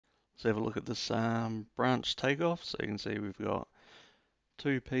Let's have a look at this branch takeoff. So you can see we've got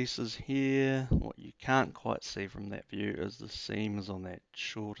two pieces here. What you can't quite see from that view is the seams on that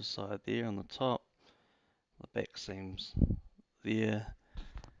shorter side there on the top. The back seams there.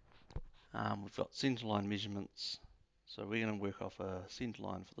 We've got centerline measurements. So we're going to work off a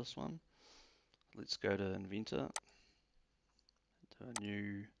centerline for this one. Let's go to Inventor, do a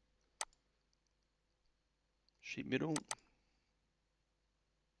new sheet metal.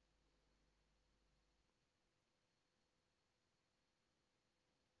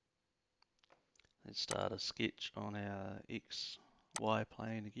 Let's start a sketch on our XY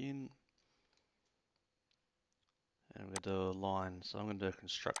plane again. And we're going to do a line. So I'm going to do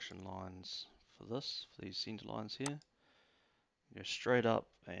construction lines for this, for these center lines here. Go straight up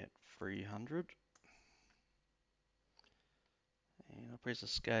at 300. And I'll press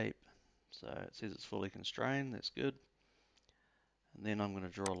escape. So it says it's fully constrained, that's good. And then I'm going to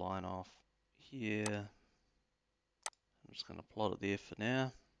draw a line off here. I'm just going to plot it there for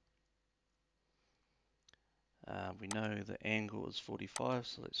now. We know the angle is 45,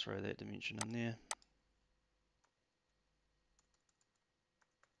 so let's throw that dimension in there.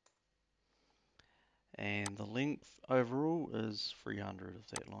 And the length overall is 300 of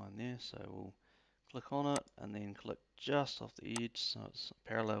that line there, so we'll click on it and then click just off the edge so it's a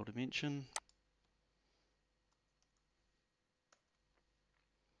parallel dimension.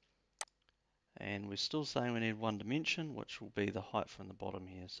 And we're still saying we need one dimension, which will be the height from the bottom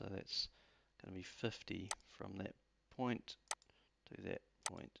here, so that's going to be 50 from that point to that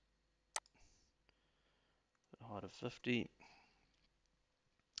point. A height of 50.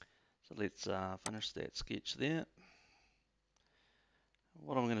 So let's finish that sketch there.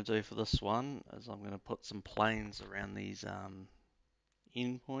 What I'm going to do for this one is I'm going to put some planes around these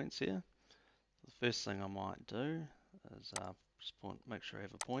end points here. The first thing I might do is just make sure I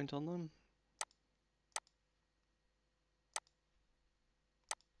have a point on them.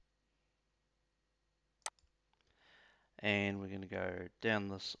 And we're going to go down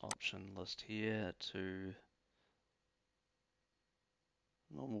this option list here to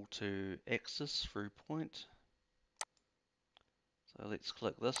normal to axis through point. So let's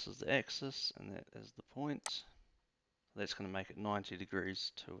click this as the axis and that as the point. That's going to make it 90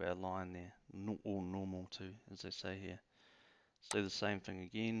 degrees to our line there, or normal to, as they say here. Let's do the same thing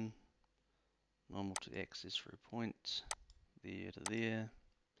again. Normal to axis through point, there to there,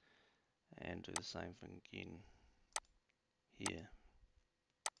 and do the same thing again here.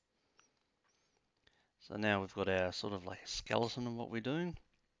 So now we've got our sort of like a skeleton of what we're doing.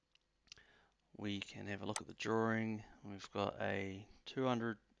 We can have a look at the drawing. We've got a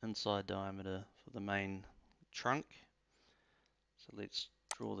 200 inside diameter for the main trunk. So let's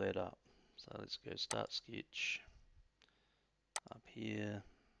draw that up. So let's go start sketch up here.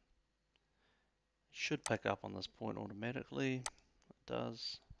 It should pick up on this point automatically. It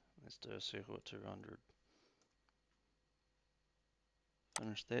does. Let's do a circle at 200.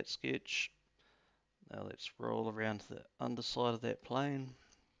 Finish that sketch. Now let's roll around to the underside of that plane.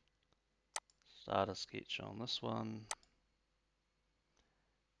 Start a sketch on this one.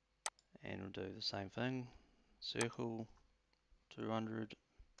 And we'll do the same thing. Circle, 200.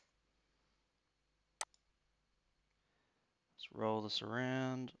 Let's roll this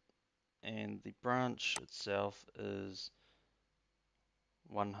around. And the branch itself is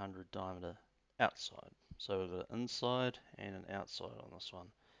 100 diameter outside. So we've got an inside and an outside on this one.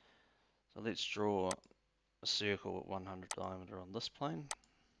 So let's draw a circle at 100 diameter on this plane.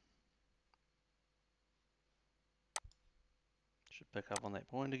 Should pick up on that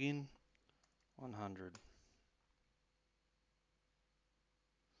point again. 100.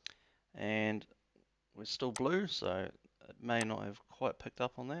 And we're still blue, so it may not have quite picked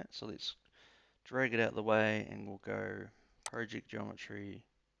up on that. So let's drag it out of the way and we'll go project geometry,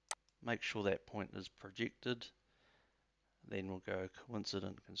 make sure that point is projected. Then we'll go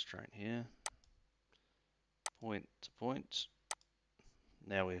coincident constraint here. Point to point.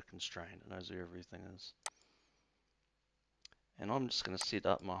 Now we're constrained. It knows where everything is. And I'm just going to set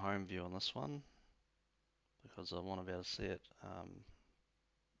up my home view on this one because I want to be able to see it.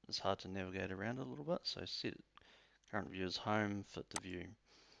 It's hard to navigate around it a little bit, so set current view as home, fit to view.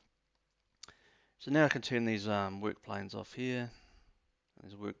 So now I can turn these work planes off here,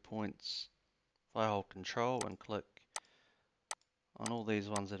 these work points. If I hold control and click on all these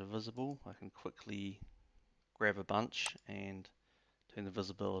ones that are visible, I can quickly grab a bunch and turn the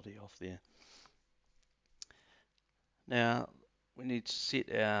visibility off there. Now we need to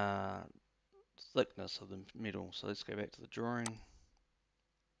set our thickness of the metal, so let's go back to the drawing.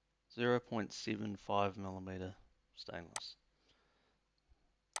 0.75 millimeter stainless.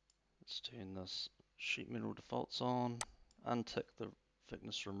 Let's turn this sheet metal defaults on, untick the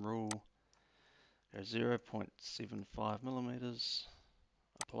thickness from rule, go 0.75 millimeters,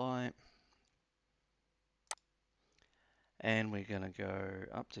 apply, and we're going to go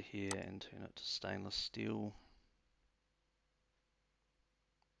up to here and turn it to stainless steel,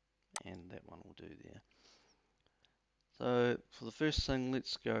 and that one will do there. So for the first thing,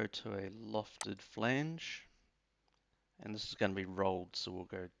 let's go to a lofted flange, and this is going to be rolled, so we'll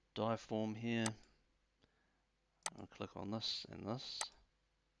go diform here. I'll click on this and this.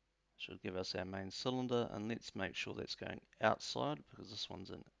 Should give us our main cylinder, and let's make sure that's going outside because this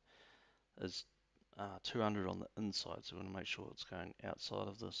one's is 200 on the inside, so we want to make sure it's going outside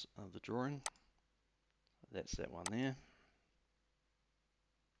of this the drawing. That's that one there.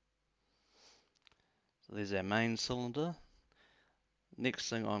 So there's our main cylinder. Next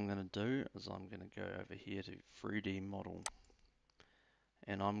thing I'm going to do is I'm going to go over here to 3D model,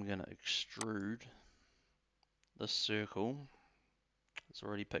 and I'm going to extrude this circle. It's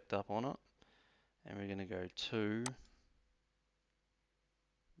already picked up on it, and we're going to go to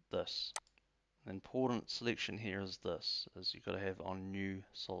this. The important selection here is this, is you've got to have on new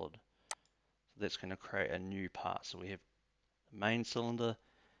solid. So that's going to create a new part. So we have main cylinder,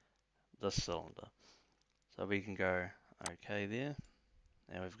 this cylinder. So we can go OK there.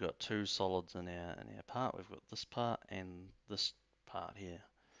 Now we've got two solids in our part. We've got this part and this part here.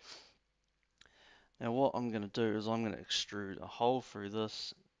 Now what I'm going to do is I'm going to extrude a hole through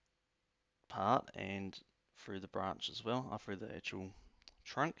this part and through the branch as well, through the actual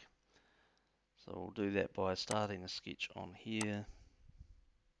trunk. So we'll do that by starting a sketch on here.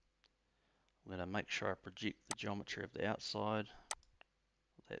 I'm going to make sure I project the geometry of the outside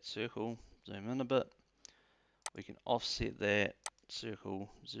of that circle, zoom in a bit. We can offset that circle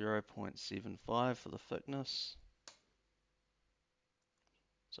 0.75 for the thickness.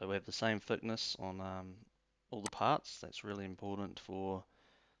 So we have the same thickness on all the parts. That's really important for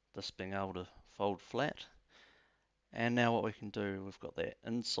this being able to fold flat. And now what we can do, we've got that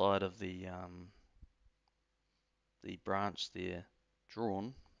inside of the branch there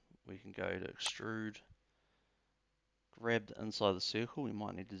drawn. We can go to extrude, grab the inside of the circle. We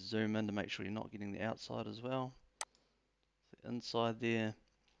might need to zoom in to make sure you're not getting the outside as well. The inside there,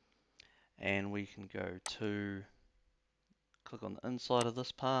 and we can go to click on the inside of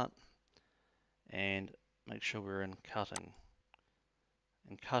this part and make sure we're in cutting.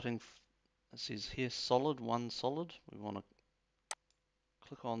 And cutting, it says here solid, one solid. We want to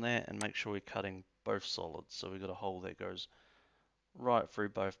click on that and make sure we're cutting both solids. So we've got a hole that goes right through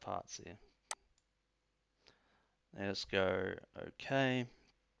both parts there. Now let's go OK.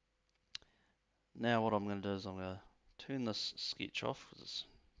 Now what I'm going to do is I'm going to turn this sketch off because it's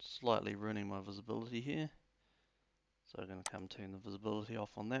slightly ruining my visibility here. So I'm going to come turn the visibility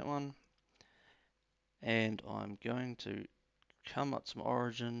off on that one. And I'm going to come up to my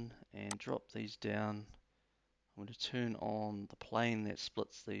origin and drop these down. I'm going to turn on the plane that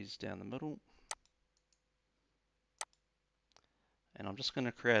splits these down the middle. And I'm just going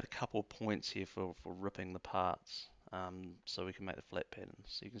to create a couple points here for ripping the parts so we can make the flat pattern.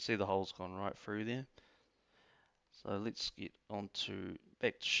 So you can see the hole's gone right through there. So let's get onto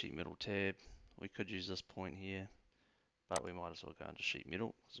back to sheet metal tab. We could use this point here, but we might as well go into sheet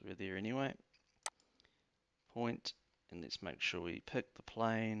metal because we're there anyway. Point, and let's make sure we pick the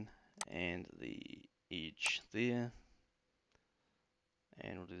plane and the edge there.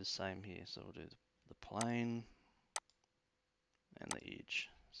 And we'll do the same here. So we'll do the plane and the edge.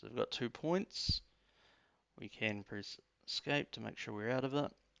 So we've got 2 points. We can press escape to make sure we're out of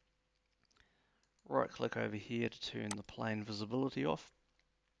it. Right click over here to turn the plane visibility off.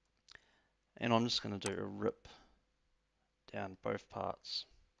 And I'm just going to do a rip down both parts.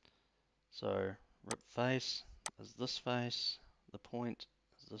 So rip face is this face, the point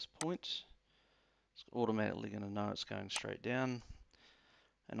is this point. It's automatically going to know it's going straight down.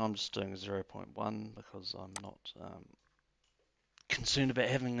 And I'm just doing 0.1 because I'm not concerned about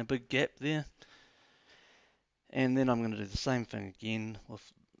having a big gap there. And then I'm going to do the same thing again with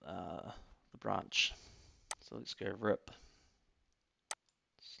the branch. So let's go rip,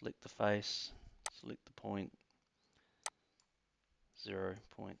 select the face, select the point, 0.1,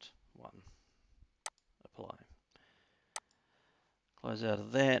 apply. Close out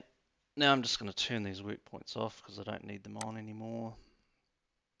of that. Now I'm just going to turn these work points off because I don't need them on anymore.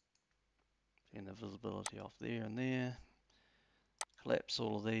 Turn the visibility off there and there. Collapse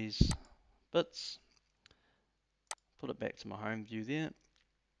all of these bits. Put it back to my home view there.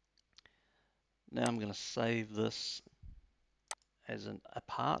 Now I'm going to save this as a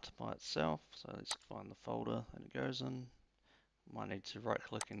part by itself. So let's find the folder that it goes in. Might need to right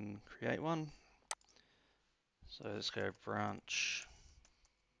click and create one. So let's go branch,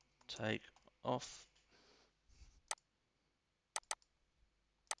 take off.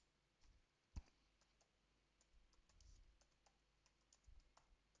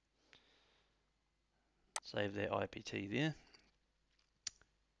 Save that IPT there.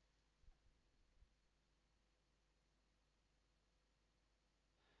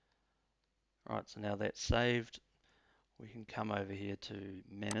 Right, so now that's saved, we can come over here to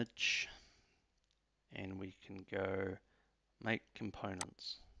manage and we can go make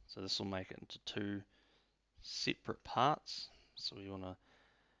components. So this will make it into two separate parts. So we want to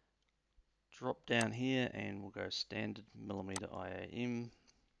drop down here and we'll go standard millimeter IAM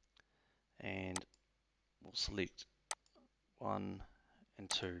and we'll select 1 and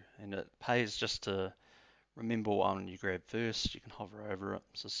 2. And it pays just to remember what one you grab first. You can hover over it.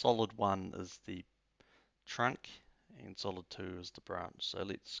 So solid 1 is the trunk and solid 2 is the branch. So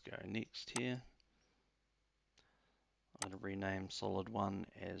let's go next here. I'm going to rename solid 1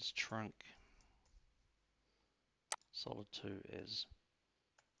 as trunk, solid 2 as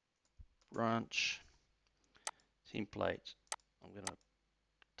branch, template. I'm going to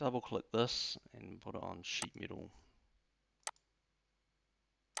double click this and put it on sheet metal.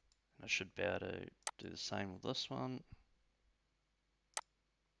 And I should be able to do the same with this one.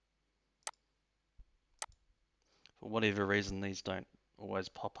 For whatever reason, these don't always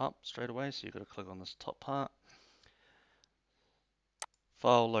pop up straight away, so you've got to click on this top part.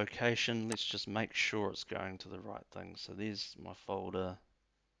 File location, let's just make sure it's going to the right thing. So there's my folder.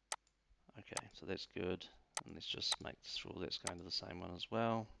 Okay, so that's good. And let's just make sure that's going to the same one as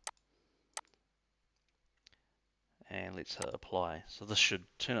well. And let's hit apply. So this should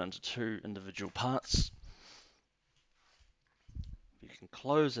turn it into two individual parts. You can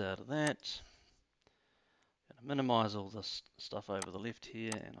close out of that. I'm going to minimize all this stuff over the left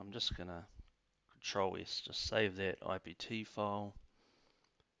here, and I'm just going to Control S, just save that IPT file.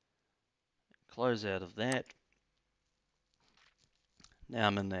 Close out of that. Now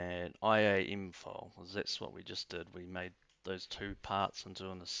I'm in that IAM file, because that's what we just did. We made those two parts into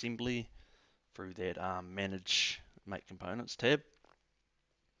an assembly through that Manage Make Components tab.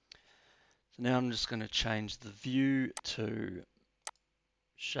 So now I'm just going to change the view to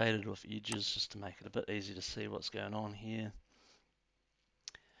shaded with edges just to make it a bit easier to see what's going on here.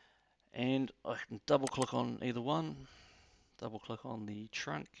 And I can double click on either one, double click on the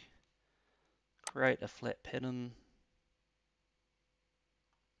trunk, create a flat pattern.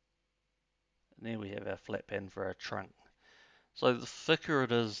 And there we have our flat pattern for our trunk. So the thicker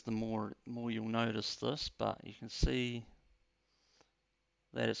it is, the more you'll notice this, but you can see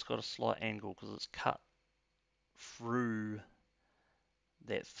that it's got a slight angle because it's cut through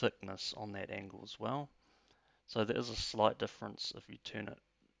that thickness on that angle as well. So there is a slight difference if you turn it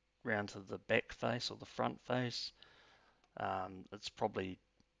round to the back face or the front face. It's probably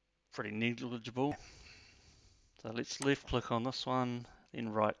pretty negligible. So let's left click on this one, then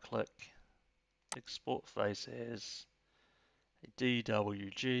right click, export face as a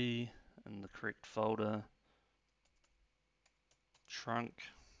DWG in the correct folder, trunk,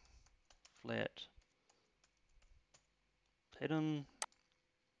 flat, pattern.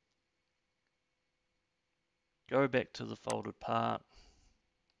 Go back to the folded part,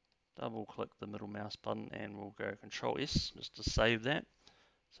 double click the middle mouse button and we'll go Control S just to save that.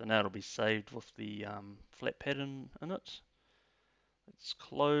 So now it'll be saved with the flat pattern in it. Let's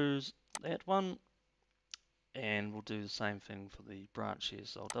close that one and we'll do the same thing for the branch here.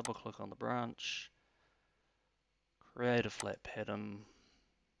 So I'll double click on the branch, create a flat pattern,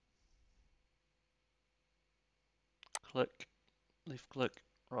 click, left click,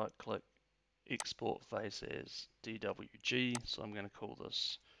 right click, export face as DWG. So I'm going to call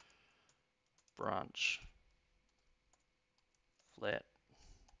this branch flat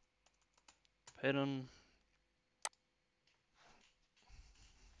pattern.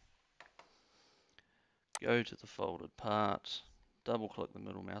 Go to the folded part, double click the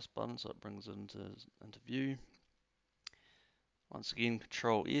middle mouse button so it brings it into view. Once again,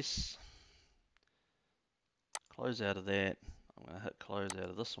 Control S, close out of that. I'm going to hit close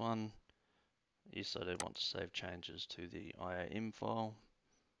out of this one. Yes, I do want to save changes to the IAM file.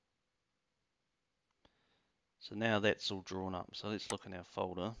 So now that's all drawn up. So let's look in our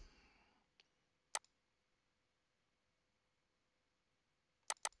folder.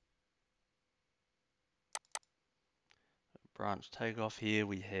 Branch takeoff here,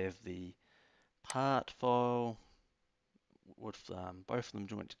 we have the part file with both of them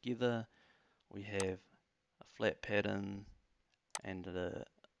joined together. We have a flat pattern and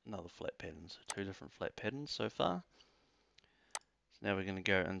another flat pattern, so two different flat patterns so far. So now we're going to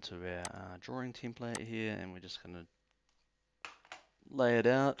go into our drawing template here, and we're just going to lay it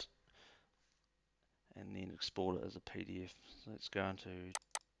out and then export it as a PDF. So let's go into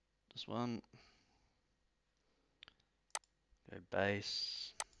this one, go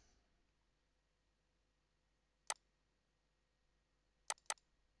base,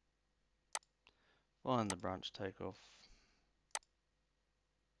 find the branch takeoff,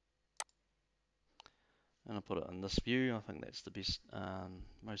 and I'll put it in this view. I think that's the best,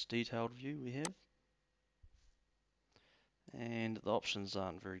 most detailed view we have. And the options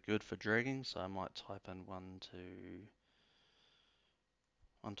aren't very good for dragging, so I might type in 1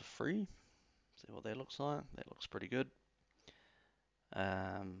 to 3. See what that looks like. That looks pretty good.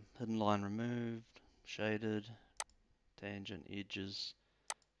 Hidden line removed, shaded, tangent, edges.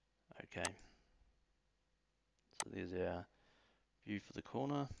 Okay. So there's our view for the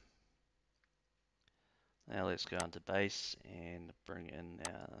corner. Now let's go into base and bring in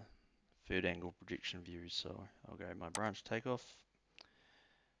our third angle projection view. So I'll go my branch takeoff.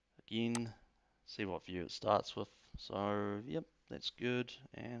 Again, see what view it starts with. So yep, that's good.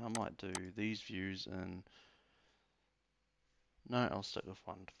 And I might do these views in, no, I'll stick with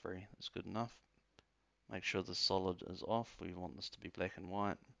 1 to 3. That's good enough. Make sure the solid is off. We want this to be black and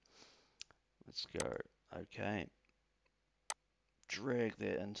white. Let's go OK. Drag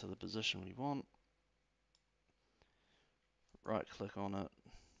that into the position we want. Right click on it.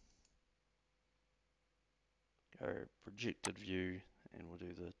 Go projected view, and we'll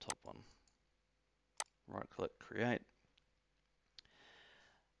do the top one. Right click, create.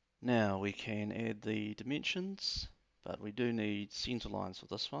 Now we can add the dimensions, but we do need center lines for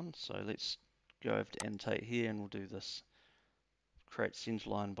this one. So let's go over to annotate here, and we'll do this. Create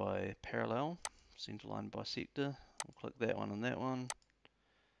center line by parallel, center line bisector. We'll click that one and that one,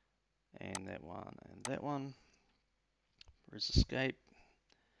 and that one and that one. Press escape.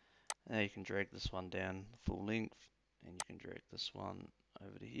 Now you can drag this one down the full length, and you can drag this one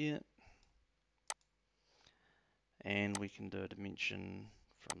over to here. And we can do a dimension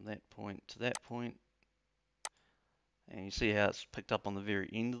from that point to that point. And you see how it's picked up on the very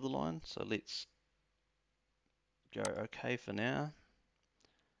end of the line. So let's go OK for now.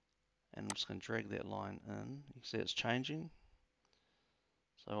 And I'm just going to drag that line in. You can see it's changing.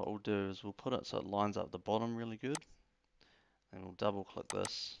 So what we'll do is we'll put it so it lines up the bottom really good. And we'll double click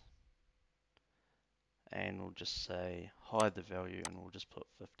this. And we'll just say hide the value, and we'll just put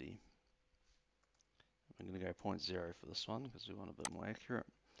 50. I'm going to go 0.0 for this one because we want a bit more accurate.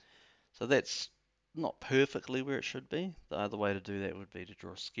 So that's not perfectly where it should be. The other way to do that would be to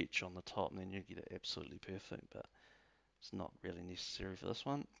draw a sketch on the top, and then you get it absolutely perfect, but it's not really necessary for this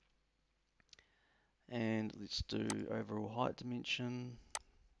one. And let's do overall height dimension.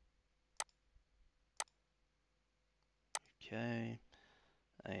 Okay,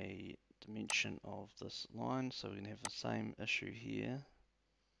 a dimension of this line, so we can have the same issue here.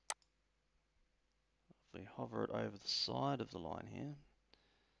 If we hover it over the side of the line here,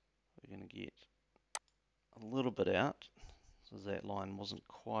 we're going to get a little bit out, so that line wasn't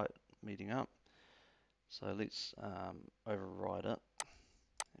quite meeting up. So let's override it,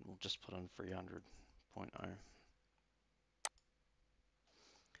 and we'll just put in 300.0.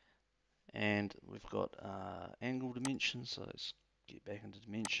 And we've got angle dimension, so let's get back into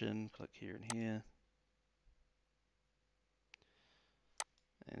dimension, click here and here.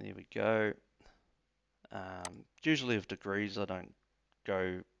 And there we go. Usually with degrees, I don't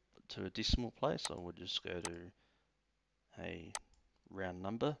go to a decimal place. I would just go to a round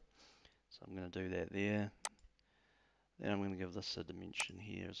number. So I'm going to do that there. Then I'm going to give this a dimension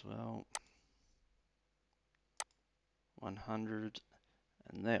here as well. 100.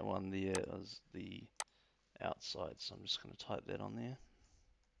 And that one there is the outside. So I'm just going to type that on there.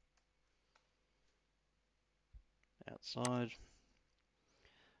 Outside.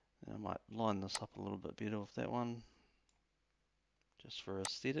 And I might line this up a little bit better with that one, just for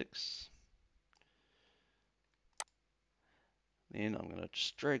aesthetics. Then I'm going to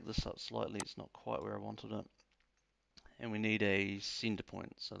just drag this up slightly. It's not quite where I wanted it. And we need a center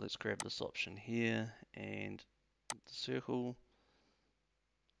point. So let's grab this option here and the circle.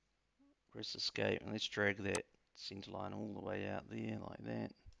 Press escape, and let's drag that center line all the way out there like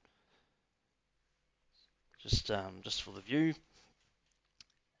that. Just for the view.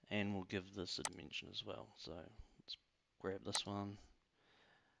 And we'll give this a dimension as well. So let's grab this one.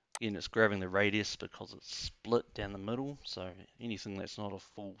 Again, it's grabbing the radius because it's split down the middle. So anything that's not a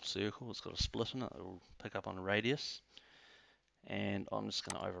full circle, it's got a split in it, it will pick up on a radius. And I'm just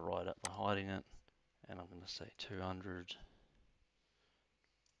going to override it by hiding it. And I'm going to say 200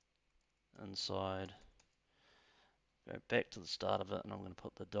 inside. Go back to the start of it, and I'm going to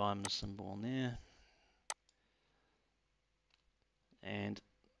put the diameter symbol on there. And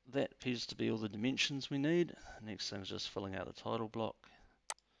that appears to be all the dimensions we need. Next thing is just filling out the title block.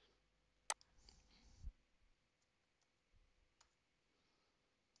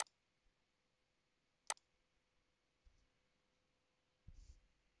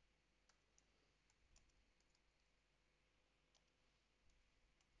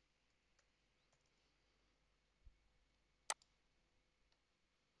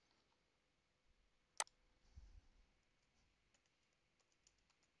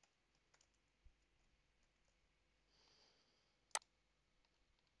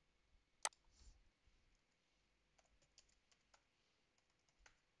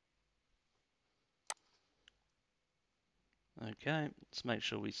 Okay, let's make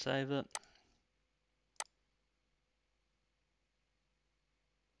sure we save it.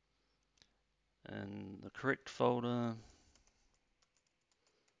 In the correct folder.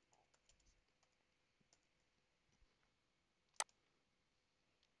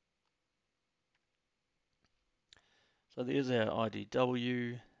 So there's our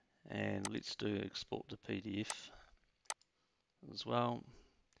IDW, and let's do export to PDF as well.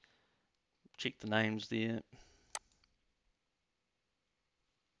 Check the names there.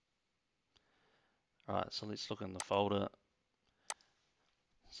 Alright, so let's look in the folder.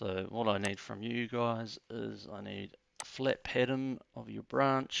 So what I need from you guys is I need a flat pattern of your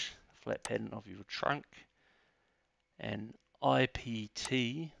branch, a flat pattern of your trunk, an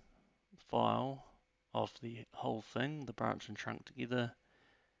IPT file of the whole thing, the branch and trunk together,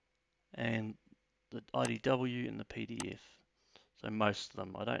 and the IDW and the PDF. So most of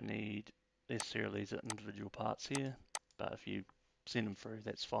them. I don't need necessarily these individual parts here, but if you send them through,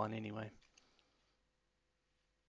 that's fine anyway.